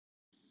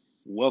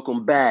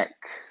Welcome back,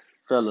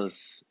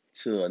 fellas,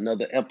 to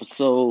another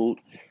episode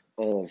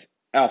of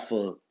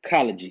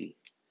Alphacology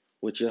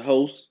with your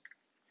host,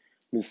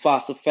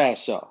 Mufasa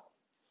Fashaw.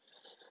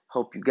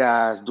 Hope you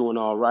guys doing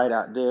all right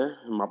out there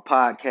in my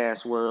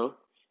podcast world.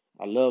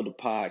 I love the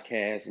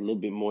podcast a little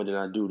bit more than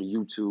I do the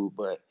YouTube,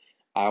 but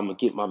I'm gonna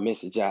get my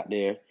message out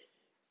there,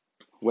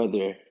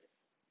 whether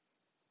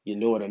you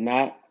know it or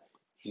not.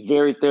 It's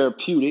very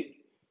therapeutic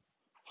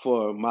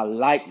for my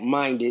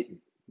like-minded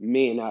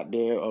men out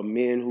there, or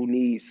men who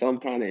need some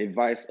kind of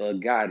advice or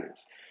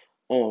guidance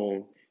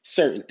on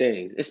certain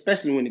things,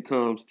 especially when it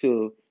comes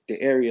to the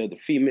area of the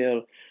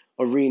female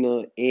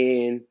arena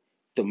and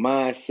the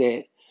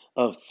mindset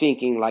of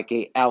thinking like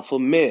a alpha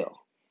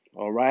male.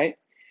 All right.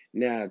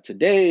 Now,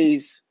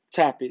 today's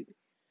topic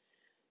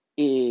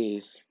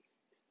is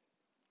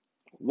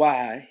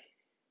why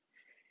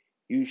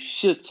you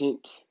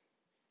shouldn't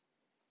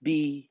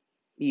be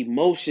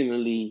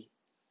emotionally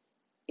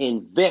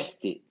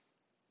invested.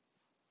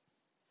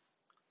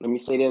 Let me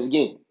say that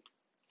again.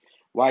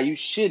 Why you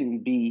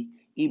shouldn't be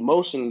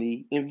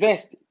emotionally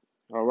invested.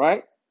 All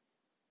right.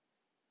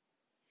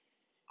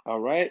 All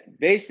right.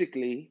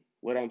 Basically,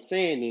 what I'm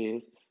saying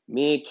is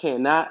men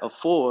cannot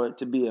afford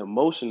to be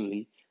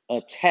emotionally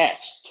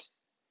attached.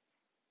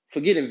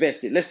 Forget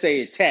invested. Let's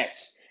say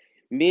attached.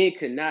 Men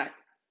cannot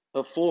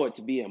afford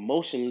to be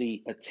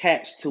emotionally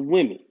attached to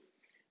women.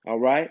 All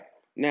right.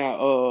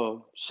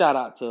 Now, shout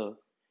out to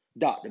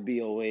Dr.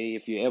 BOA.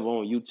 If you're ever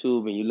on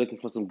YouTube and you're looking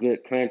for some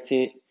good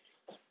content,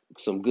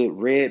 some good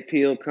red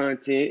pill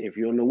content. If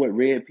you don't know what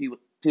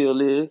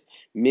pill is,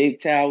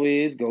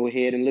 MGTOW is, go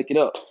ahead and look it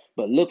up.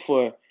 But look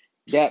for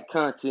that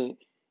content,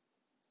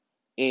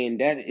 and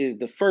that is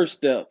the first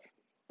step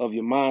of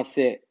your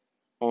mindset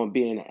on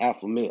being an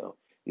alpha male.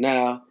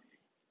 Now,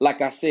 like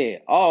I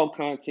said, all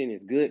content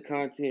is good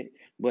content,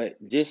 but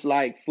just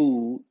like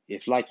food,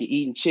 if like you're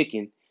eating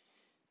chicken,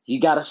 you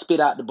gotta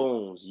spit out the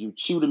bones. You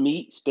chew the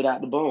meat, spit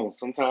out the bones.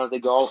 Sometimes they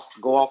go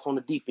off on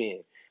the deep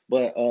end.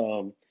 But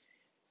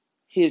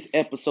his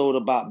episode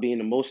about being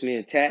emotionally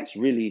attached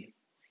really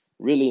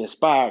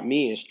inspired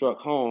me and struck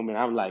home. And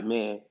I was like,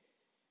 man,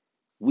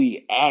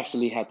 we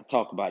actually have to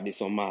talk about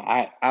this on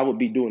I would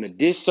be doing a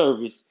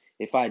disservice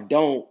if I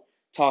don't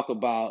talk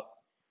about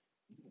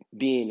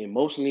being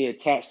emotionally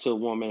attached to a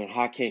woman and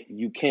how can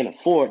you can't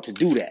afford to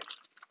do that.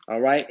 All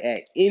right,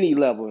 at any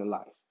level in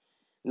life.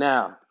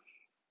 Now,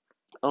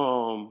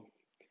 um,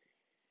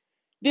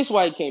 this is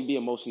why you can't be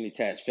emotionally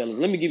attached, fellas.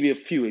 Let me give you a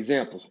few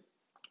examples.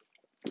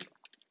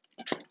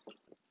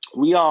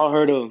 We all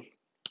heard of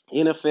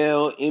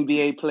NFL,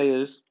 NBA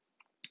players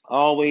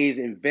always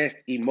invest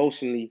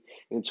emotionally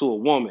into a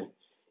woman.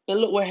 And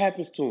look what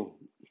happens to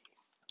them.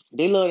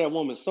 They love that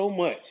woman so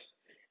much.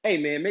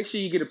 Hey, man, make sure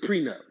you get a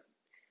prenup.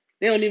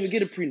 They don't even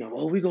get a prenup.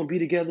 Oh, we're going to be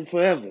together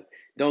forever.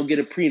 Don't get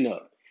a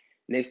prenup.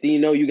 Next thing you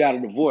know, you got a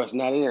divorce.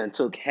 Now they done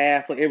took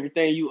half of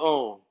everything you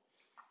own.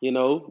 You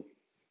know,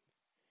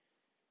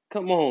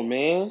 come on,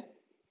 man.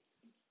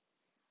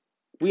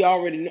 I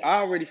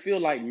already feel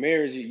like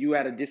marriage, you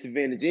at a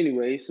disadvantage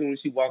anyway. As soon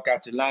as you walk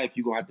out your life,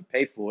 you're going to have to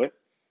pay for it.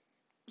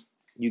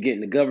 You're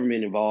getting the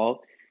government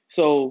involved.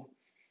 So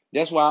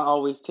that's why I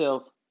always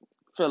tell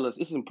fellas,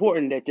 it's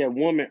important that that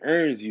woman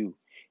earns you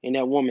and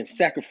that woman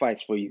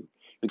sacrifice for you.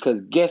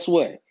 Because guess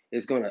what?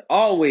 It's gonna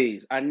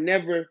always. I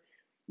never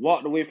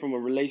walked away from a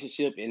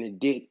relationship and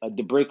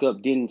the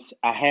breakup didn't.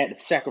 I had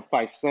to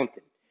sacrifice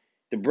something.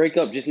 The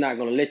breakup just not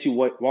gonna let you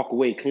walk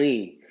away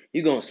clean.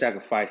 You're gonna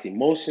sacrifice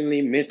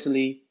emotionally,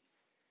 mentally,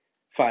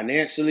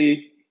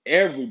 financially.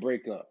 Every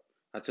breakup,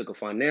 I took a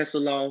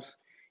financial loss,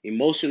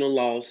 emotional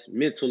loss,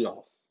 mental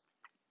loss.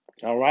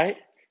 All right,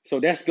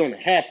 so that's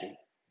gonna happen.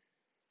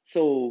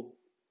 So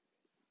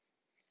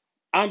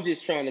I'm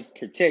just trying to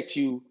protect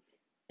you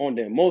on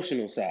the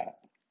emotional side.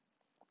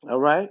 All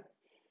right.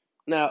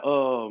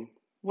 Now,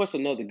 what's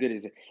another good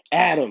example?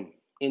 Adam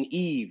and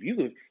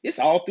Eve. It's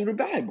all through the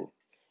Bible.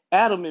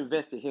 Adam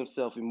invested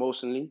himself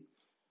emotionally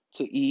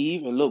to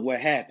Eve, and look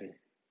what happened.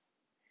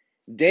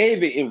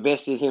 David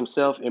invested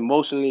himself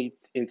emotionally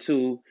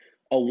into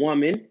a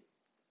woman,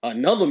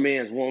 another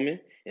man's woman,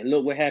 and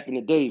look what happened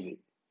to David.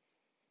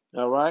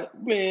 All right,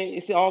 man.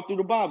 It's all through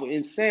the Bible.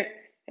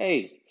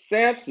 Hey,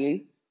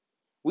 Samson.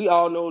 We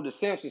all know the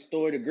Samson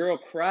story. The girl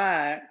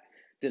cried.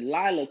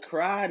 Delilah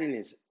cried in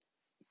his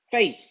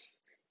face,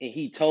 and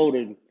he told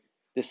her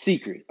the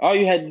secret. All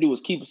you had to do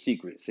was keep a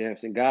secret,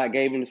 Samson. God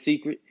gave him the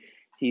secret.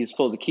 He was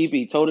supposed to keep it.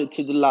 He told it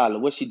to Delilah.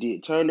 What she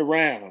did, turned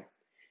around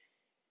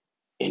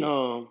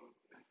and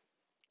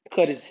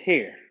cut his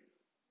hair.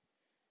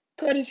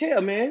 Cut his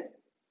hair, man.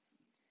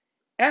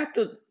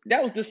 After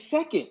that was the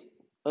second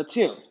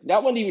attempt.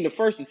 That wasn't even the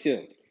first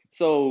attempt.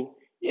 So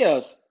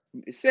yes,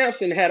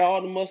 Samson had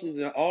all the muscles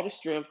and all the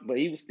strength, but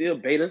he was still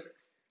beta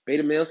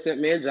male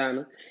sent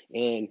mangina.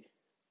 And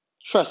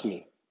trust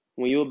me,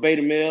 when you're a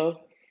beta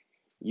male,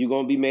 you're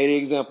gonna be made an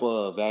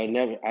example of. I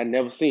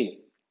never seen it.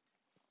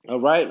 All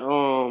right.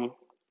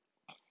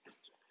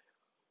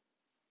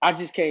 I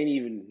just can't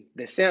even.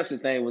 The Samson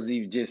thing was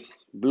even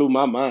just blew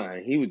my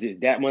mind. He was just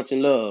that much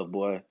in love,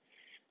 boy.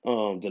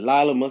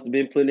 Delilah must have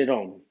been putting it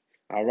on me.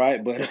 All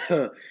right,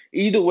 but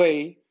either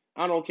way,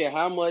 I don't care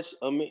how much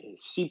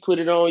she put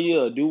it on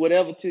you or do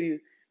whatever to you.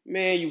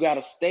 Man, you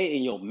gotta stay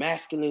in your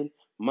masculine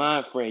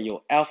mind frame,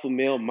 your alpha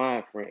male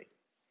mind frame.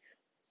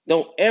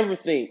 Don't ever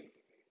think,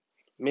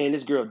 man,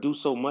 this girl do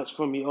so much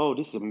for me. Oh,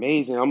 this is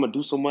amazing. I'm gonna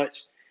do so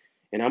much,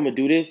 and I'm gonna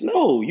do this.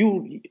 No,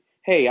 you.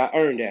 Hey, I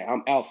earned that.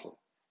 I'm alpha.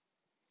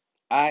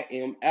 I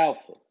am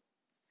alpha.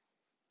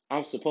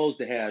 I'm supposed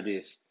to have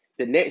this.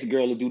 The next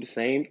girl will do the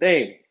same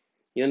thing.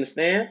 You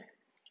understand?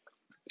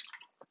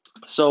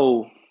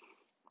 So,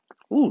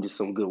 ooh, there's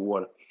some good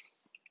water.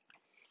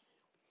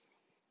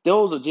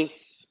 Those are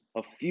just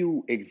a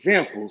few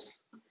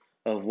examples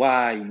of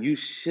why you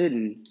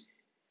shouldn't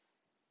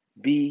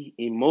be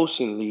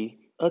emotionally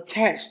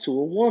attached to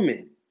a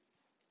woman.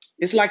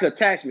 It's like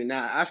attachment.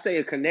 Now, I say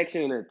a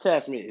connection and an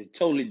attachment is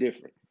totally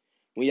different.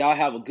 When y'all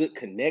have a good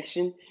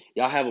connection,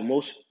 y'all have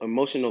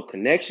emotional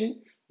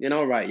connection, then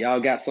all right, y'all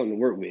got something to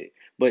work with.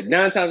 But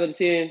 9 times out of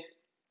 10,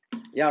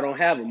 y'all don't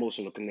have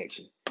emotional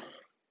connection.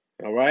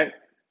 All right.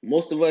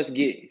 Most of us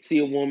see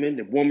a woman,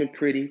 the woman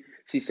pretty.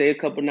 She say a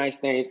couple nice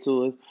things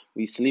to us.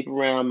 We sleep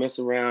around, mess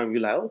around.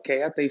 You're like,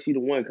 okay, I think she the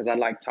one because I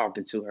like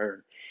talking to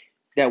her.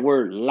 That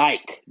word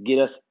 "like" get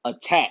us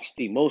attached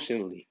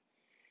emotionally,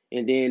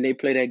 and then they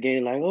play that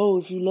game like, oh,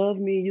 if you love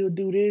me, you'll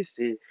do this,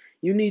 and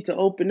you need to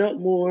open up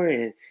more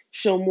and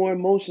show more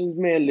emotions.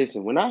 Man,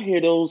 listen, when I hear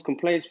those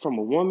complaints from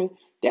a woman,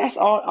 that's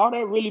all. All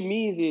that really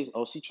means is,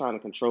 oh, she's trying to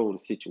control the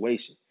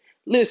situation.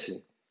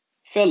 Listen,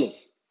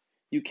 fellas,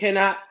 you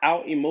cannot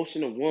out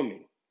emotion a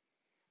woman.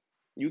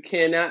 You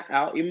cannot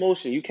out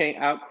emotion. You can't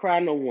out cry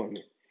no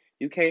woman.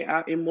 You can't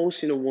out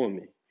emotion a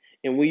woman.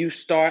 And when you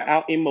start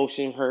out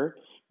emotion her,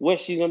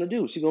 what's she gonna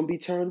do? She's gonna be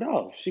turned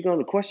off. She's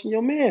gonna question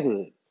your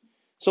manhood.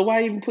 So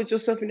why even put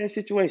yourself in that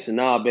situation?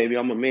 Nah, baby,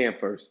 I'm a man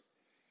first.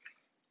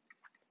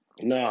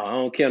 Nah, I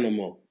don't care no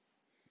more.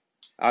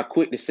 I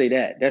quit to say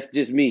that. That's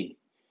just me.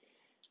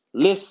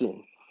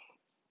 Listen,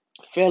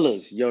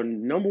 fellas, your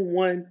number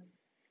one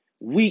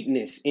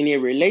weakness in a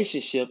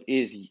relationship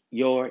is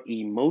your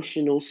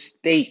emotional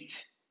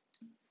state.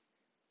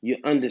 You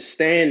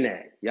understand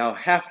that. Y'all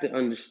have to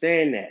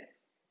understand that.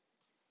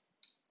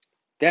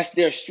 That's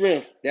their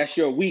strength. That's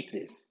your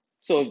weakness.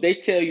 So if they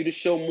tell you to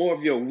show more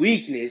of your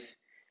weakness,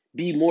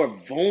 be more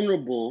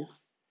vulnerable,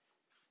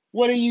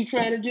 what are you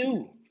trying to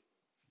do?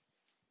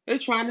 They're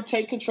trying to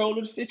take control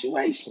of the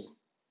situation.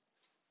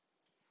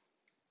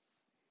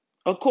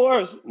 Of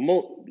course,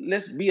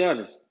 let's be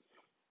honest.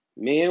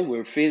 Men,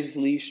 we're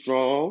physically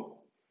strong,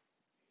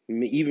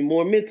 even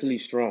more mentally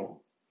strong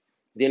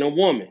than a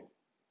woman.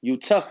 You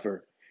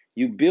tougher.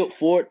 You built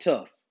for it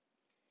tough.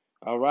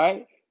 All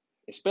right?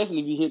 Especially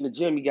if you hit in the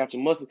gym, you got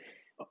your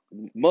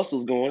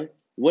muscles going.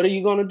 What are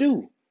you gonna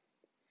do?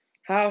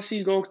 How is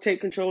she gonna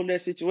take control of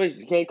that situation?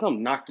 She can't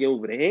come knock you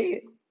over the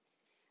head.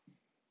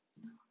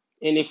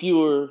 And if you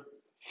were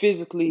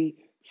physically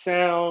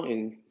sound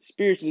and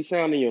spiritually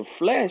sound in your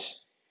flesh,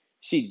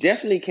 she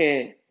definitely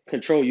can't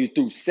control you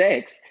through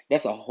sex.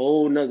 That's a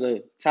whole nother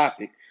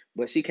topic.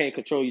 But she can't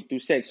control you through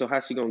sex. So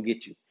how's she gonna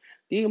get you?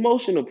 The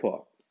emotional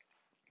part.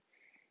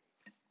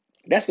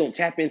 That's gonna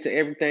tap into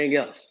everything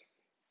else.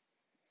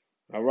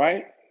 All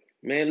right?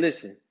 Man,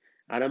 listen.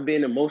 I done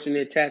been emotionally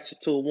attached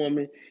to a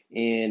woman,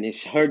 and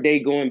it's her day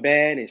going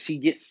bad, and she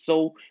gets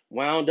so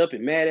wound up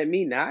and mad at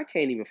me. Now I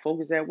can't even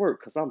focus at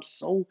work because I'm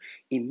so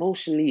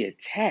emotionally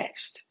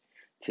attached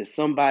to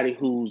somebody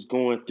who's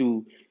going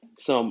through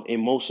some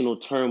emotional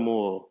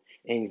turmoil,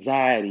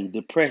 anxiety,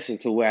 depression,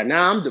 to where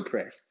now I'm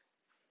depressed.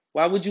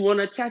 Why would you want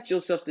to attach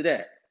yourself to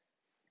that?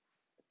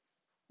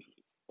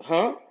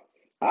 Huh?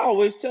 I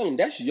always tell them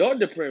that's your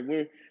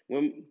depression.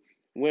 When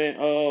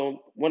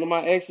one of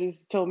my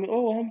exes told me,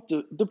 "Oh, I'm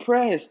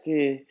depressed,"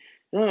 and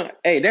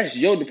hey, that's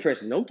your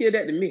depression. Don't give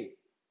that to me.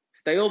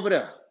 Stay over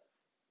there.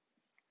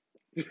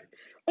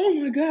 Oh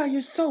my God,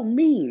 you're so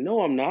mean.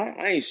 No, I'm not.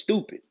 I ain't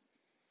stupid.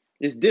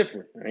 It's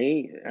different.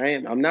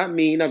 I'm not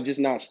mean. I'm just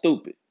not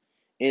stupid.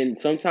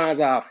 And sometimes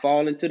I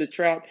fall into the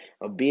trap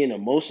of being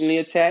emotionally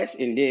attached.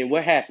 And then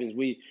what happens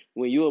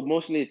when you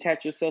emotionally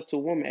attach yourself to a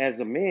woman as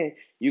a man,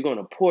 you're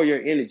gonna pour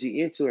your energy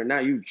into her. Now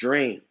you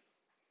drain.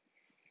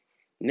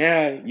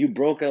 Now you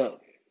broke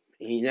up.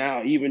 And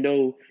now even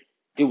though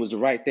it was the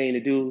right thing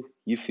to do,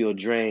 you feel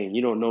drained.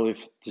 You don't know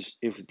if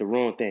it's the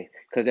wrong thing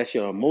because that's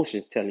your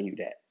emotions telling you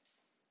that.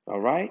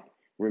 All right?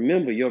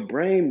 Remember, your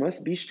brain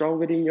must be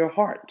stronger than your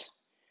heart.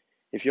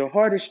 If your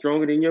heart is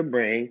stronger than your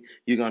brain,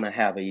 you're gonna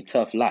have a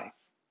tough life.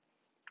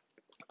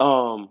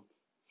 Um,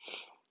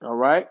 all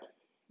right.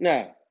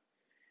 Now,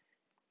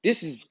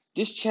 this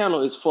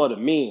channel is for the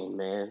men,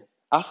 man.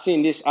 I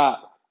send this out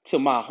to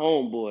my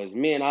homeboys,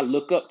 men I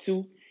look up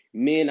to,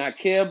 men I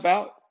care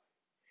about,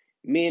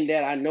 men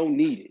that I know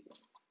need it.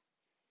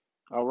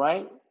 All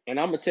right. And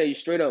I'm gonna tell you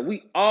straight up,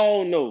 we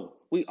all know,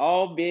 we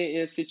all been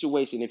in a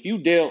situation. If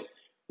you've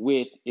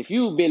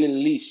been in at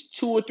least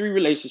 2 or 3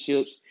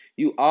 relationships,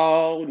 you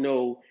all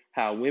know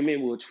how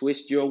women will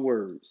twist your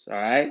words.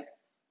 All right.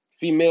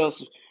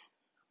 Females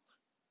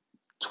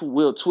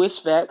will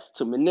twist facts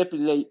to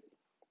manipulate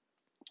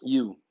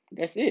you.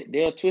 That's it.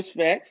 They'll twist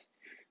facts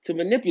to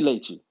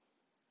manipulate you.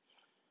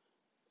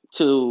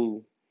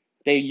 To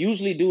They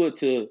usually do it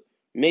to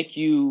make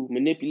you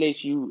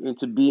manipulate you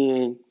into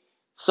being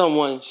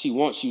someone she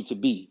wants you to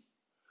be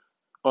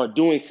or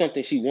doing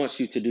something she wants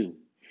you to do.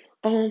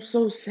 Oh, I'm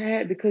so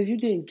sad because you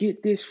didn't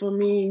get this for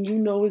me, and you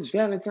know it's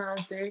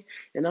Valentine's Day,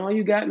 and all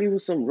you got me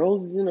was some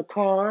roses in a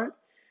card,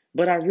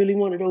 but I really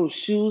wanted those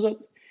shoes. I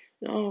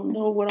don't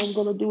know what I'm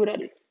gonna do with that.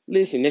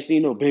 Listen, next thing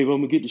you know, babe, I'm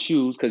gonna get the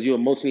shoes because you're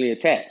emotionally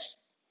attached.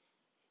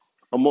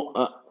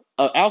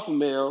 A alpha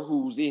male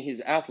who's in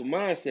his alpha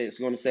mindset is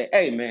gonna say,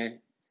 "Hey, man,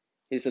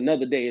 it's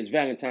another day. It's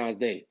Valentine's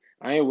Day.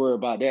 I ain't worried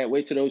about that.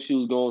 Wait till those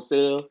shoes go on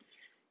sale,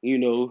 you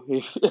know."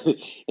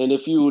 And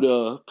if you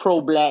the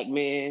pro-black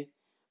man,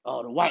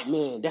 oh, the white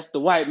man, that's the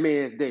white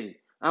man's day.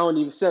 I don't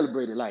even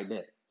celebrate it like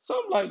that.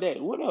 Something like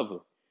that. Whatever.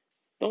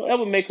 Don't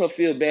ever make her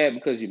feel bad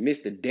because you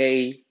missed a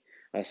day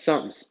or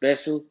something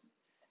special.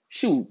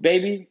 Shoot,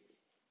 baby,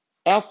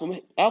 alpha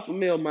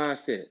male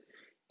mindset.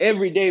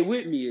 Every day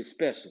with me is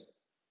special.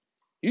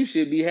 You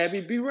should be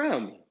happy to be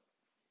around me.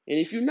 And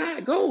if you're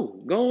not,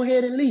 go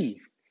ahead and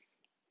leave.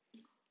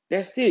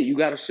 That's it. You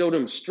got to show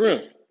them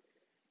strength.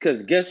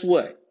 Because guess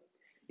what?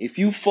 If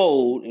you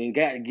fold and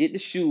got to get the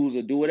shoes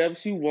or do whatever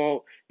she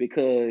want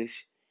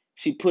because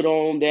she put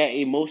on that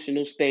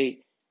emotional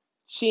state,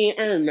 she ain't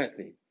earned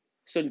nothing.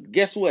 So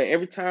guess what?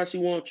 Every time she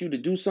wants you to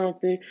do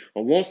something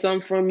or want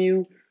something from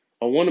you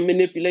or want to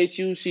manipulate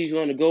you, she's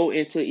going to go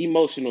into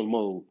emotional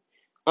mode.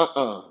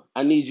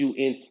 I need you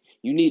in.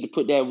 You need to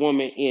put that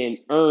woman in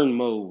earn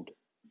mode.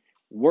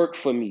 Work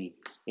for me,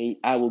 and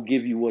I will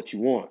give you what you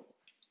want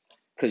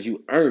because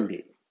you earned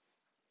it.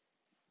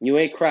 You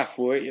ain't cry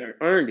for it. You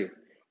earned it.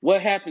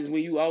 What happens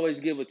when you always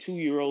give a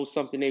 2-year old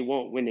something they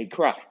want when they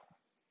cry?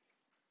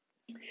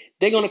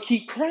 They're going to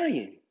keep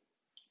crying.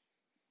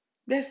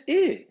 That's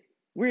it.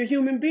 We're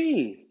human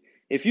beings.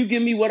 If you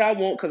give me what I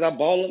want because I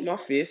ball up my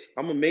fist,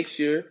 I'm going to make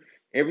sure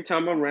every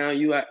time I'm around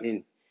you,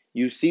 and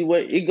you see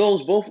what it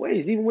goes both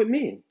ways, even with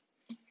men.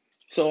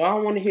 So I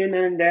don't want to hear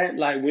none of that.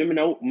 Like women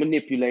don't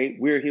manipulate.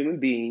 We're human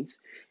beings.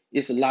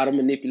 It's a lot of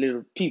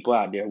manipulative people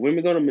out there.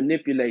 Women going to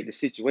manipulate the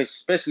situation,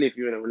 especially if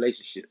you're in a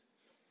relationship.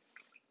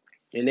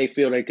 And they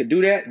feel they could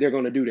do that, they're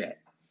going to do that.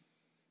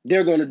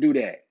 They're going to do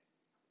that.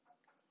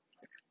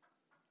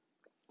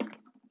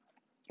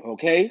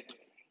 Okay?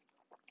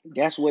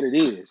 That's what it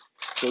is.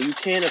 So you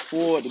can't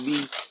afford to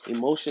be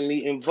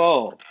emotionally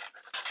involved.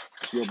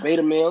 If you're a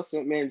beta male,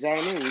 simp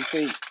mangina, and you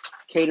think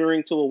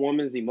catering to a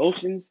woman's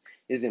emotions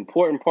is an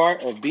important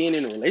part of being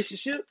in a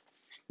relationship,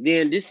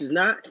 then this is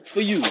not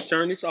for you.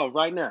 Turn this off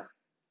right now.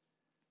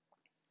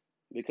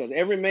 Because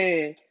every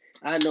man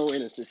I know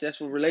in a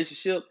successful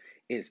relationship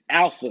is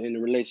alpha in the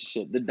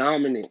relationship, the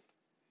dominant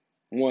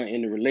one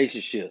in the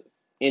relationship.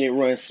 And it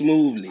runs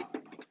smoothly.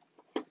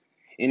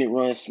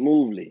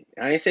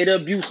 I ain't say the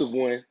abusive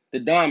one, the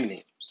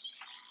dominant.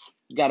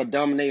 You gotta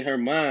dominate her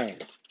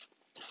mind.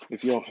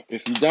 If you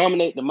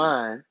dominate the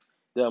mind,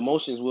 the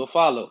emotions will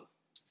follow.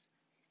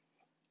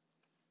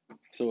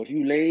 So if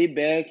you laid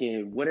back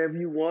and whatever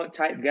you want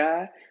type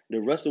guy, the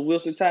Russell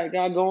Wilson type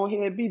guy, go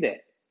ahead and be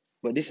that.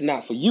 But this is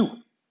not for you.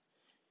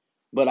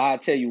 But I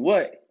tell you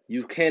what,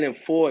 you can't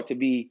afford to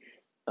be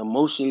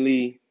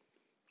emotionally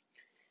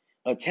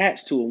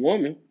attached to a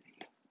woman.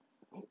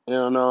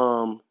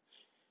 And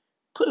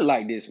put it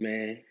like this,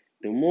 man.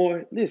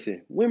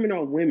 Women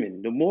are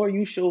women. The more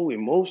you show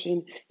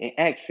emotion and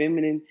act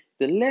feminine,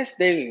 the less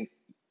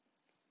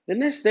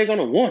they're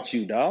gonna want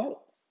you, dog.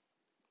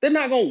 They're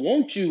not gonna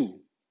want you.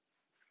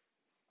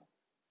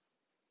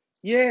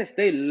 Yes,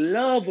 they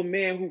love a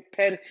man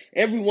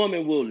every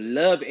woman will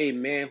love a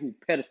man who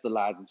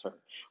pedestalizes her,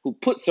 who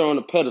puts her on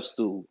a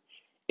pedestal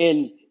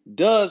and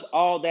does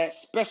all that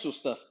special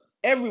stuff.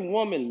 Every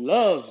woman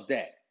loves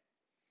that.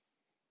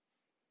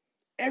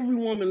 Every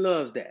woman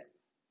loves that.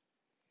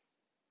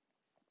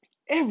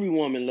 Every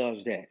woman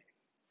loves that.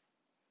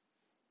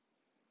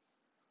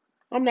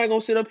 I'm not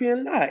gonna sit up here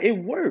and lie. It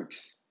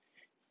works.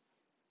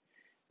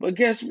 But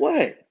guess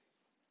what?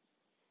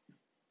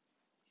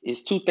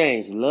 It's two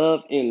things,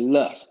 love and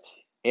lust.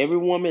 Every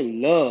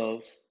woman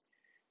loves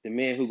the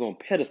man who gonna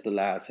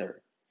pedestalize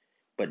her,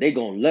 but they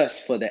gonna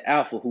lust for the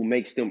alpha who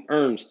makes them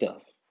earn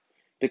stuff.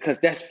 Because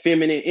that's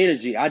feminine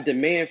energy. I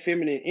demand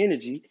feminine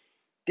energy.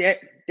 That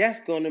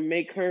that's gonna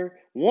make her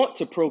want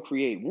to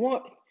procreate,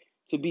 want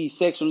to be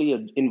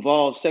sexually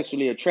involved,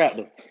 sexually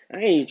attractive. I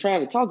ain't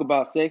trying to talk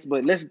about sex,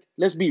 but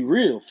let's be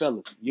real,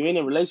 fellas. You're in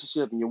a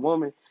relationship and your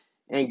woman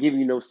ain't giving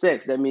you no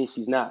sex. That means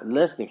she's not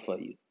lusting for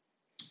you.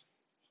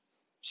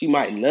 She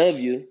might love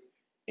you,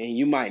 and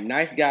you might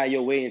nice guy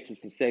your way into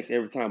some sex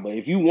every time. But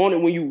if you want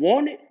it when you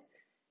want it,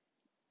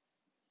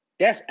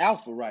 that's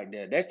alpha right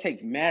there. That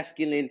takes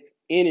masculine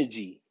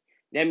energy.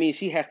 That means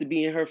she has to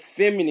be in her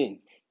feminine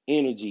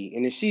energy.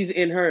 And if she's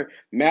in her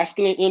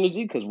masculine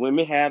energy, because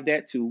women have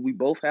that too, we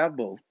both have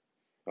both.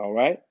 All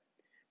right?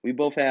 We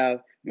both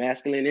have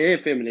masculine and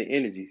feminine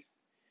energies.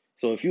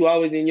 So if you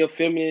always in your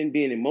feminine,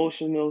 being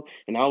emotional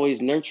and always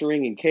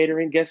nurturing and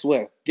catering, guess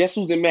what? Guess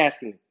who's in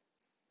masculine?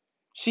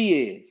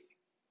 She is.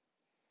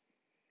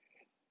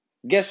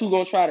 Guess who's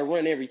gonna try to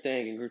run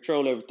everything and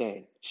control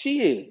everything?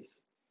 She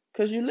is,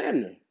 cause you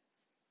letting her.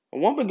 A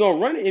woman gonna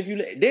run it if you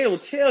let. They will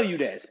tell you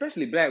that,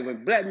 especially black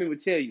women. Black men will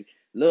tell you,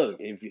 look,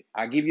 if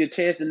I give you a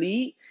chance to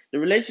lead the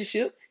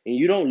relationship and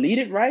you don't lead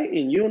it right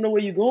and you don't know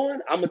where you're going,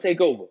 I'm gonna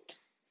take over.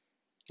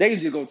 They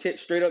just gonna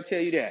straight up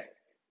tell you that.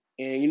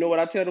 And you know what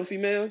I tell them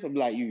females? I'm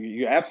like,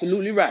 you're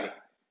absolutely right.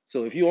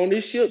 So if you're on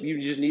this ship,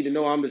 you just need to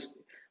know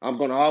I'm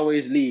gonna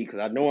always lead because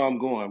I know I'm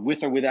going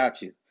with or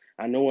without you.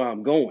 I know where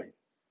I'm going.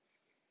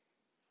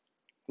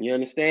 You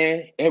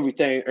understand?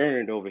 Everything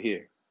earned over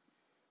here.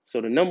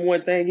 So the number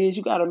one thing is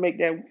you gotta make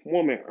that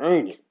woman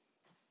earn it.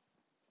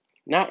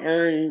 Not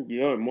earn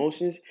your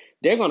emotions.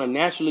 They're gonna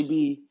naturally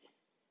be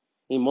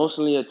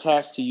emotionally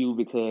attached to you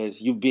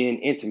because you've been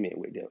intimate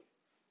with them.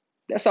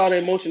 That's all the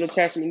emotional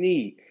attachment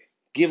need.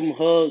 Give them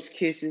hugs,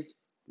 kisses,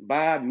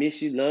 bye,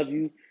 miss you, love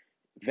you,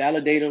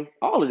 validate them,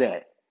 all of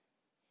that.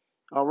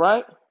 All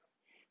right?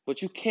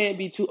 But you can't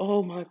be too,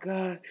 oh my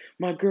God,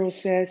 my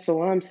girl's sad,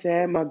 so I'm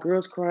sad. My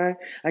girl's crying.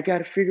 I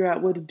gotta figure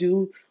out what to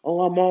do.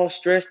 Oh, I'm all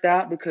stressed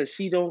out because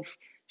she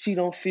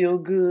don't feel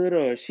good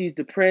or she's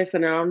depressed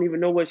and I don't even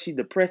know what she's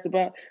depressed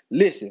about.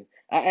 Listen,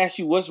 I ask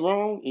you what's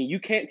wrong and you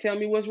can't tell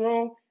me what's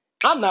wrong.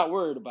 I'm not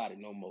worried about it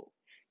no more.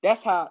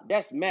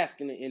 That's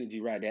masculine energy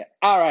right there.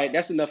 All right,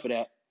 that's enough of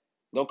that.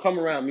 Don't come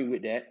around me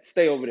with that.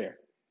 Stay over there.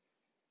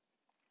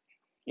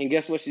 And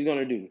guess what she's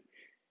gonna do?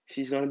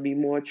 She's gonna be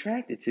more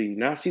attracted to you.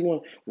 Now she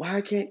want, why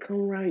I can't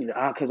come around you?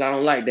 Because I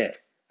don't like that.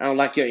 I don't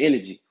like your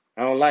energy.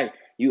 I don't like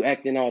you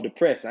acting all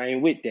depressed. I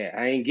ain't with that.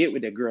 I ain't get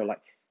with that girl. Like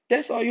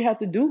that's all you have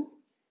to do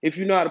if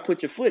you know how to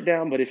put your foot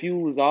down. But if you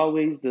was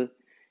always the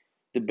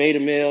beta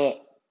male,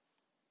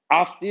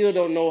 I still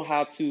don't know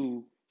how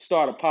to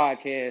start a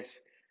podcast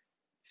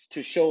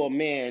to show a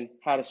man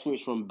how to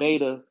switch from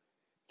beta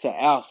to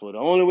alpha. The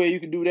only way you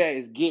can do that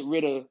is get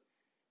rid of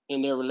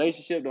in their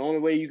relationship. The only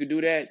way you can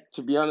do that,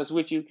 to be honest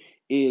with you,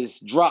 is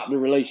drop the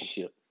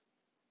relationship.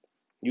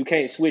 You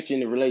can't switch in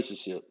the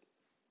relationship.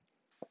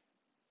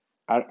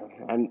 I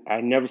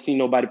I never seen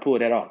nobody pull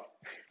that off.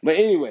 But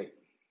anyway,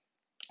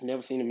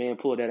 never seen a man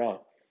pull that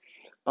off.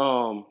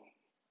 Um,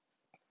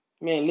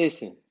 man,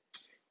 listen.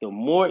 The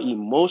more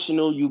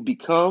emotional you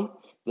become,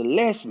 the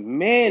less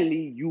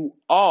manly you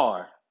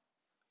are.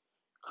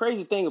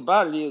 Crazy thing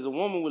about it is, a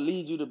woman will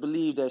lead you to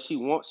believe that she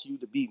wants you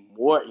to be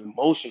more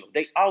emotional.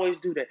 They always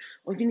do that.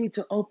 Oh, you need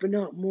to open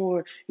up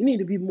more. You need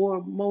to be more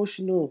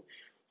emotional.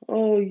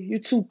 Oh, you're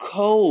too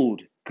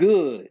cold.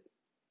 Good.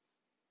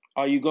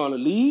 Are you gonna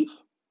leave?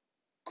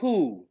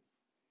 Cool.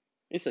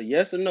 It's a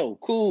yes or no.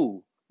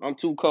 Cool. I'm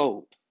too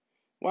cold.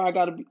 Why I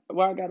gotta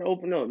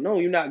open up? No,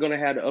 you're not gonna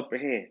have the upper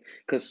hand.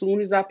 Cause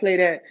soon as I play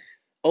that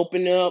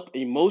open up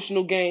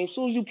emotional game,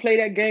 soon as you play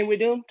that game with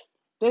them,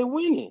 they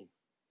winning.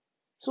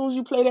 Soon as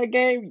you play that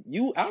game,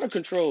 you out of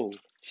control.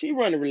 She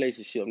run the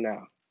relationship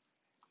now.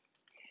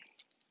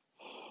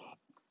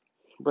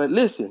 But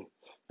listen,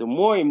 the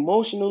more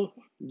emotional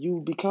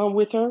you become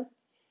with her,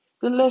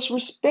 the less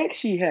respect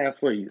she have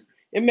for you.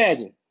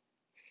 Imagine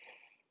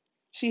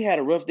she had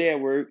a rough day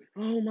at work.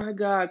 Oh my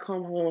God,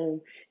 come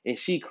home and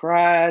she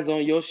cries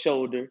on your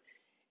shoulder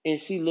and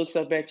she looks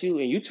up at you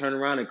and you turn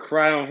around and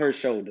cry on her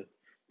shoulder.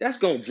 That's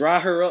gonna dry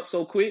her up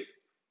so quick.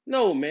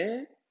 No,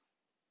 man.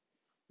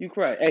 You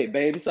cry. Hey,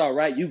 babe, it's all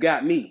right. You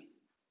got me.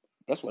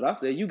 That's what I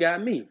said. You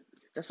got me.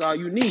 That's all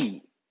you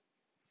need.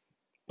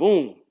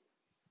 Boom.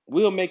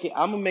 We'll make it.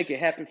 I'm gonna make it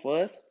happen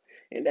for us,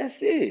 and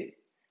that's it.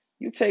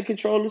 You take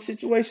control of the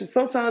situation.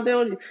 Sometimes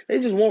they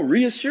just want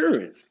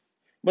reassurance.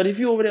 But if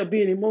you over there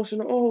being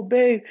emotional, oh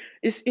babe,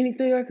 it's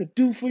anything I could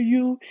do for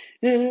you.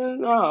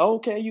 No,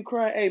 okay, you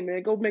cry. Hey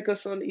man, go make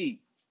us something to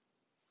eat.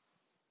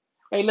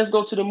 Hey, let's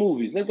go to the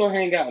movies. Let's go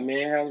hang out,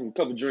 man. Have a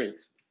couple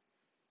drinks.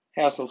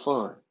 Have some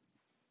fun.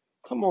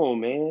 Come on,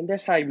 man.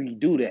 That's how we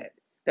do that.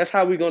 That's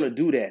how we're gonna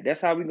do that.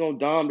 That's how we're gonna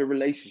dom the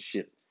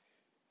relationship.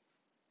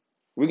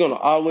 We're gonna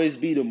always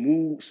be the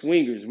mood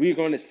swingers. We're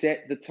gonna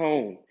set the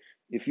tone.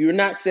 If you're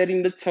not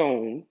setting the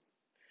tone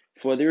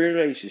for the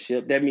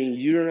relationship, that means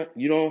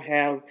you don't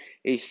have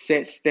a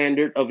set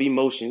standard of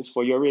emotions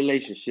for your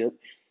relationship.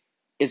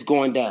 It's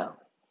going down.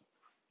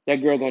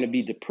 That girl gonna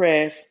be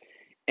depressed,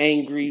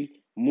 angry,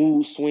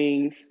 mood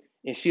swings,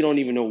 and she don't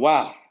even know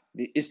why.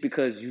 It's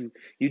because you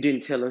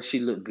didn't tell her she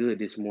looked good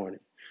this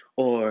morning,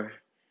 or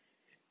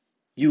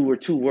you were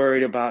too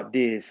worried about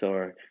this,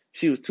 or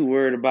she was too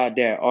worried about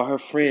that, or her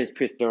friends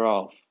pissed her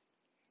off.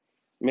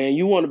 Man,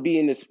 you want to be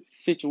in this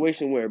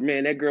situation where,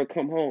 man, that girl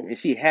come home and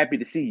she happy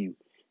to see you.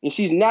 And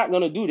she's not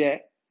going to do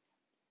that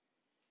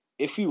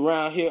if you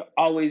around here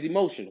always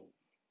emotional.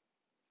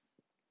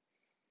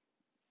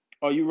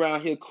 Or you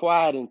around here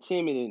quiet and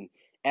timid and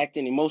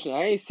acting emotional.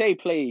 I ain't say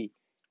play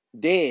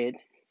dead,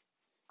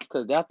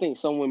 because I think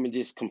some women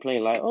just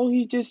complain like, oh,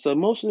 he's just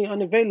emotionally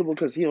unavailable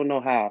because he don't know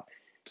how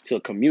to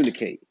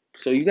communicate.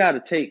 So you got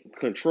to take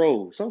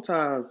control.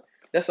 Sometimes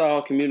that's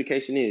all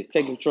communication is.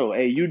 Take control.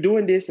 Hey, you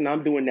doing this and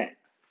I'm doing that.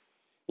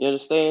 You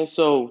understand?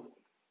 So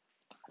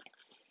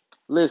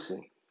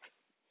listen,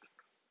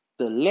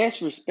 the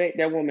less respect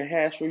that woman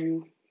has for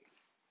you,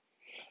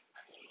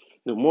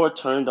 the more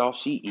turned off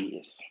she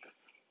is.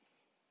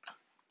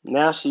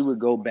 Now she would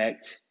go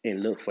back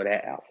and look for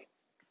that alpha.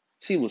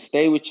 She will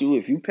stay with you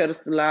if you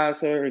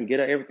pedestalize her and get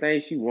her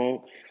everything she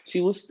wants.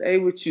 She will stay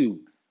with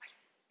you,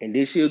 and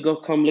then she'll go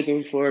come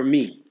looking for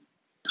me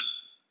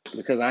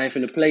because I ain't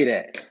finna play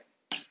that.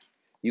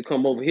 You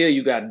come over here,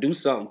 you gotta do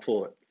something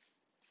for it.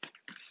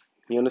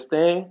 You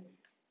understand?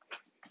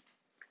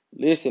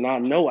 Listen, I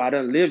know I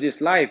done lived this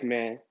life,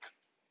 man.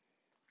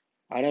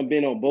 I done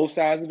been on both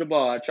sides of the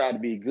bar. I tried to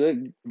be a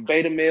good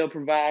beta male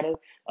provider,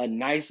 a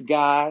nice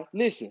guy.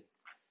 Listen,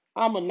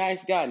 I'm a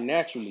nice guy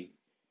naturally,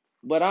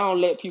 but I don't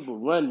let people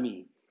run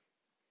me.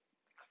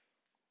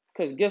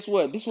 Because guess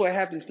what? This is what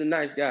happens to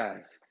nice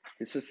guys.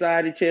 The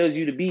society tells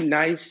you to be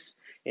nice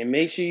and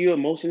make sure you're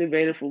emotionally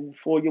available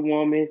for your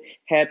woman,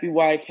 happy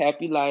wife,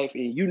 happy life,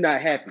 and you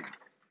not happy.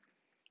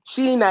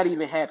 She ain't not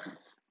even happy.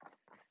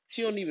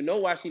 She don't even know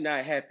why she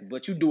not happy,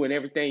 but you doing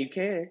everything you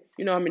can.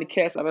 You know how many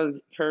cats I've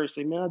heard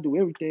say, man, I do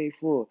everything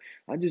for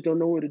her. I just don't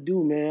know what to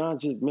do, man.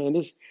 Man,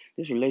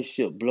 this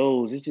relationship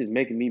blows. It's just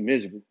making me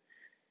miserable.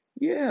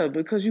 Yeah,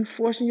 because you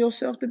forcing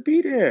yourself to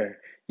be there.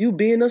 You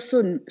being a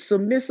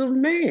submissive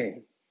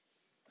man.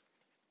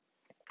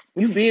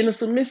 You being a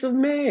submissive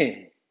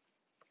man.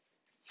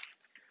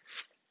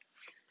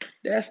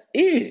 That's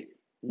it.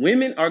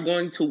 Women are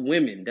going to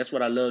women. That's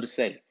what I love to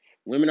say.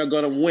 Women are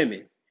going to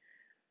women.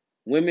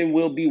 Women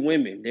will be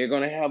women. They're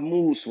going to have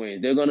mood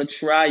swings. They're going to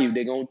try you.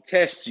 They're going to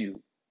test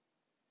you.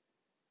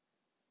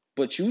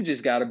 But you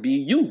just got to be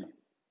you.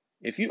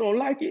 If you don't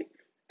like it,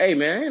 hey,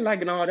 man, I ain't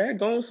liking all that.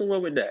 Go on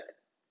somewhere with that.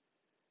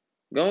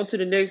 Go on to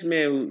the next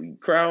man who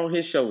cry on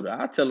his shoulder.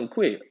 I'll tell them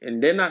quit.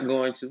 And they're not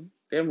going to.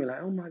 They'll be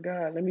like, oh, my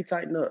God, let me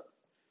tighten up.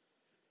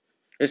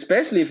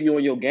 Especially if you're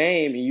on your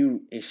game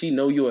and she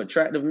know you're an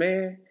attractive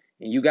man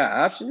and you got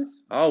options,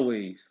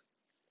 always.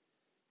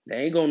 They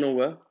ain't going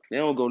nowhere. They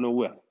don't go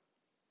nowhere.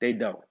 They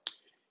don't.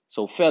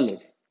 So,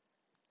 fellas,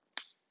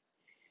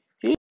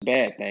 here's the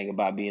bad thing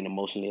about being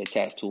emotionally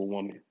attached to a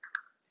woman.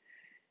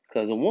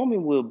 Because a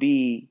woman will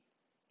be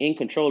in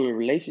control of the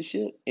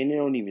relationship and it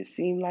don't even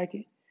seem like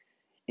it.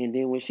 And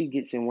then when she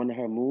gets in one of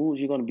her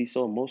moods, you're going to be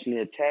so emotionally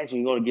attached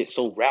and you're going to get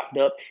so wrapped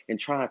up in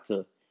trying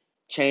to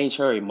change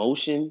her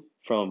emotion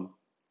from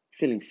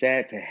feeling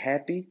sad to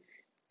happy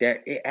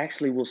that it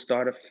actually will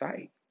start a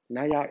fight.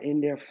 Now y'all in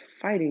there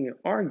fighting and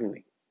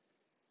arguing.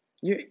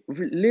 You're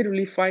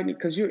literally fighting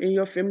because you're in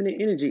your feminine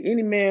energy.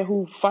 Any man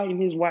who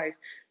fighting his wife,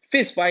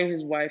 fist fighting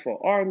his wife,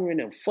 or arguing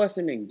and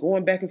fussing and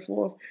going back and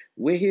forth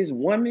with his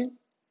woman,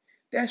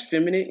 that's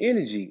feminine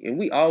energy. And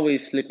we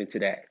always slip into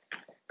that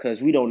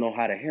because we don't know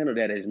how to handle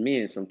that as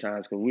men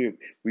sometimes because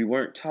we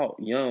weren't taught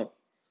young.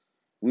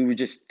 We were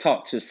just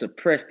taught to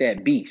suppress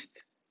that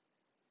beast.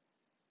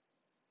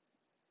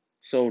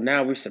 So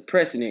now we're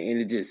suppressing it and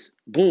it just,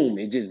 boom,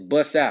 it just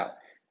busts out.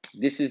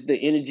 This is the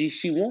energy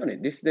she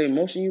wanted. This is the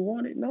emotion you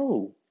wanted.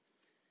 No,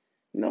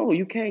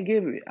 you can't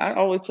give it. I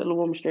always tell a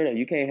woman straight up,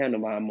 you can't handle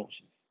my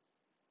emotions.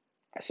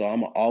 So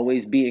I'm going to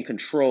always be in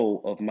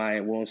control of my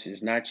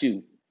emotions, not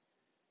you.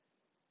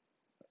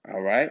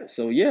 All right.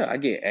 So yeah, I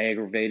get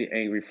aggravated,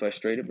 angry,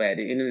 frustrated. But at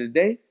the end of the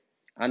day,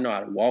 I know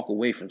how to walk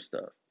away from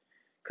stuff.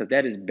 Because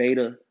that is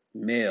beta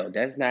male.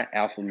 That's not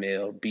alpha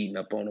male beating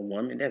up on a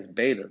woman. That's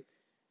beta.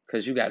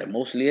 Because you got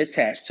emotionally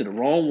attached to the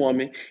wrong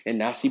woman. And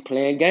now she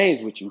playing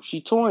games with you. She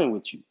toying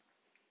with you.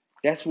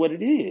 That's what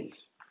it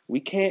is.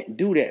 We can't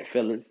do that,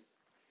 fellas.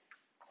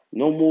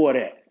 No more of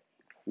that.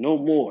 No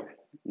more.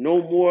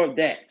 No more of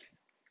that.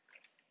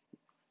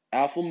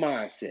 Alpha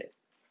mindset.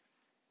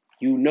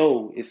 You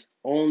know it's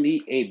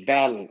only a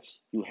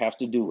balance you have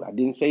to do. I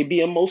didn't say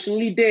be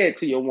emotionally dead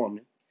to your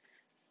woman.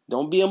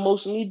 Don't be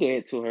emotionally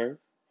dead to her,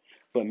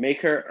 but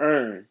make her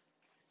earn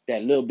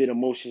that little bit of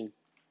emotion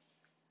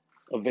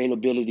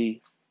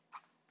availability,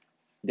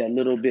 that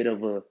little bit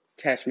of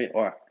attachment,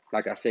 or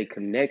like I say,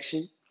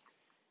 connection.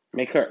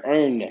 Make her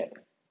earn that.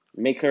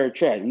 Make her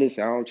attract.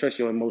 Listen, I don't trust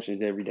your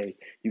emotions every day.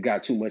 You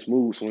got too much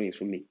mood swings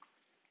for me.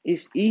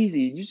 It's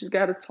easy. You just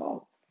got to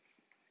talk.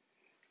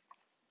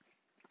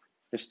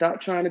 And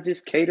stop trying to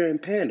just cater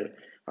and pander.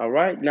 All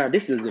right. Now,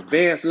 this is an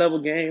advanced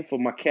level game for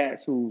my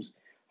cats who's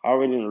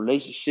already in a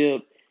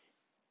relationship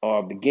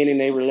or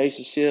beginning a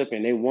relationship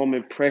and they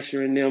woman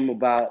pressuring them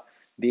about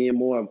being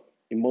more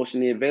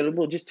emotionally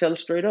available. Just tell her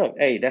straight up,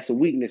 hey, that's a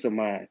weakness of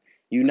mine.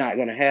 You're not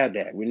going to have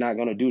that. We're not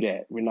going to do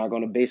that. We're not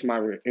going to base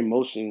your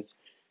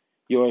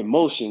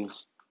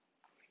emotions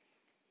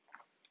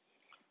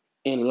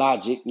in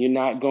logic. You're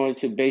not going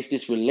to base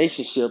this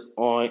relationship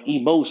on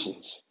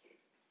emotions.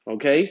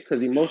 Okay?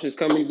 Because emotions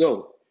come and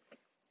go.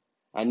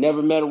 I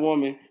never met a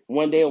woman,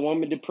 one day a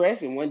woman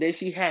depressed and one day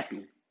she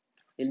happy.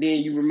 And then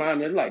you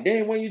remind her, like,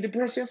 dang, weren't you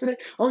depressed yesterday?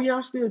 Oh, yeah,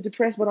 I'm still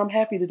depressed, but I'm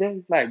happy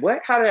today. Like, what?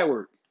 How did that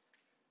work?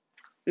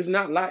 It's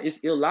not like it's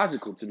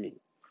illogical to me.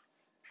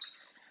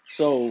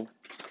 So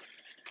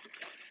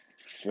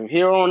from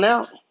here on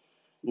out,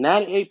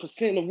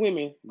 98% of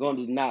women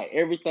gonna deny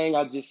everything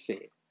I just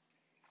said.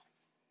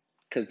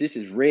 Cause this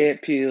is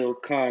red pill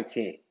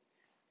content.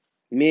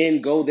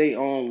 Men go their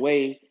own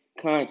way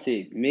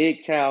content,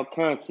 MGTOW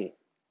content.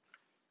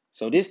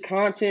 So this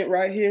content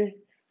right here,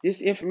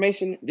 this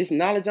information, this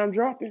knowledge I'm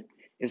dropping,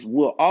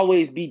 will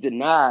always be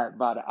denied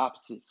by the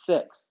opposite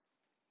sex.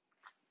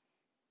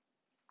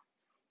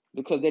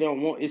 Because they don't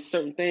want, it's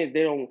certain things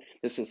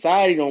the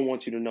society don't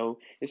want you to know.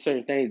 It's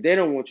certain things they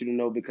don't want you to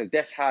know because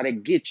that's how they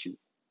get you.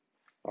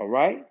 All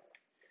right?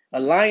 A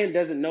lion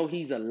doesn't know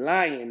he's a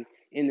lion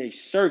in a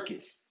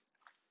circus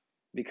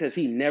because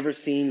he never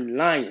seen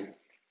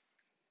lions.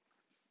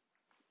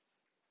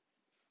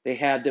 They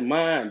have the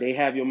mind. They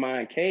have your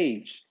mind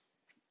caged.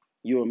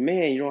 You're a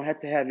man. You don't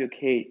have to have your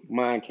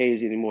mind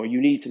caged anymore. You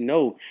need to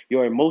know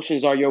your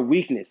emotions are your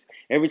weakness.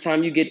 Every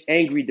time you get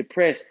angry,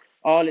 depressed,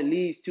 all it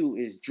leads to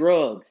is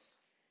drugs,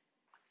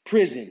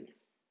 prison,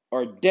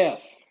 or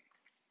death.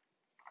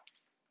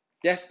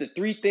 That's the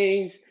three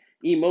things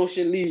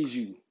emotion leads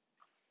you: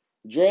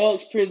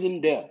 drugs, prison,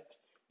 death.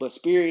 But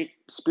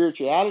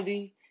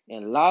spirituality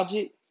and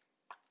logic,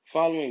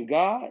 following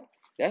God,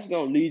 that's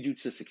going to lead you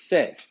to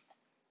success.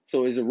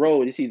 So it's a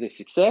road. It's either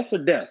success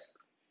or death.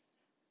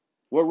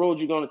 What road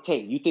you going to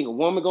take? You think a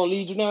woman going to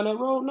lead you down that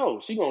road? No,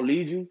 she going to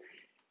lead you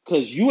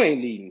because you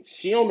ain't leading.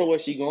 She don't know where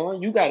she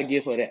going. You got to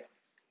give her that.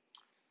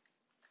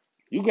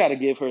 You got to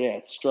give her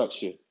that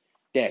structure,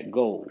 that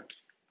goal.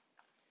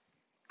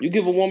 You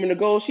give a woman a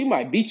goal, she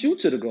might beat you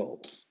to the goal.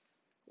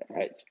 All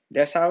right?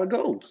 That's how it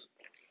goes.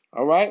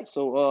 All right,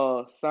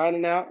 so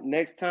signing out.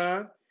 Next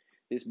time,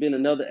 it's been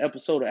another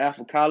episode of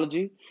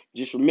Alphacology.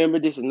 Just remember,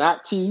 this is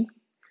not tea.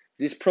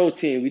 This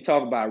protein. We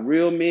talk about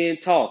real men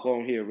talk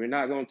on here. We're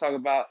not going to talk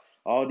about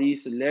all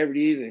these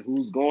celebrities and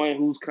who's going,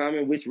 who's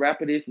coming, which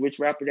rapper this, which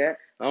rapper that.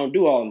 I don't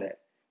do all that.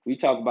 We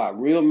talk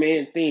about real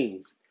men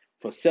things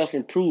for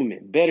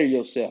self-improvement. Better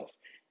yourself.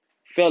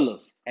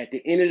 Fellas, at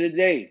the end of the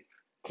day,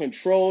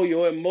 control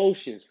your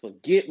emotions.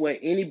 Forget what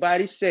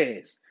anybody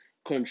says.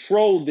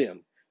 Control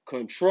them.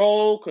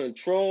 Control,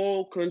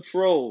 control,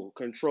 control.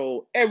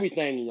 Control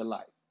everything in your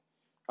life.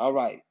 All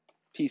right.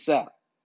 Peace out.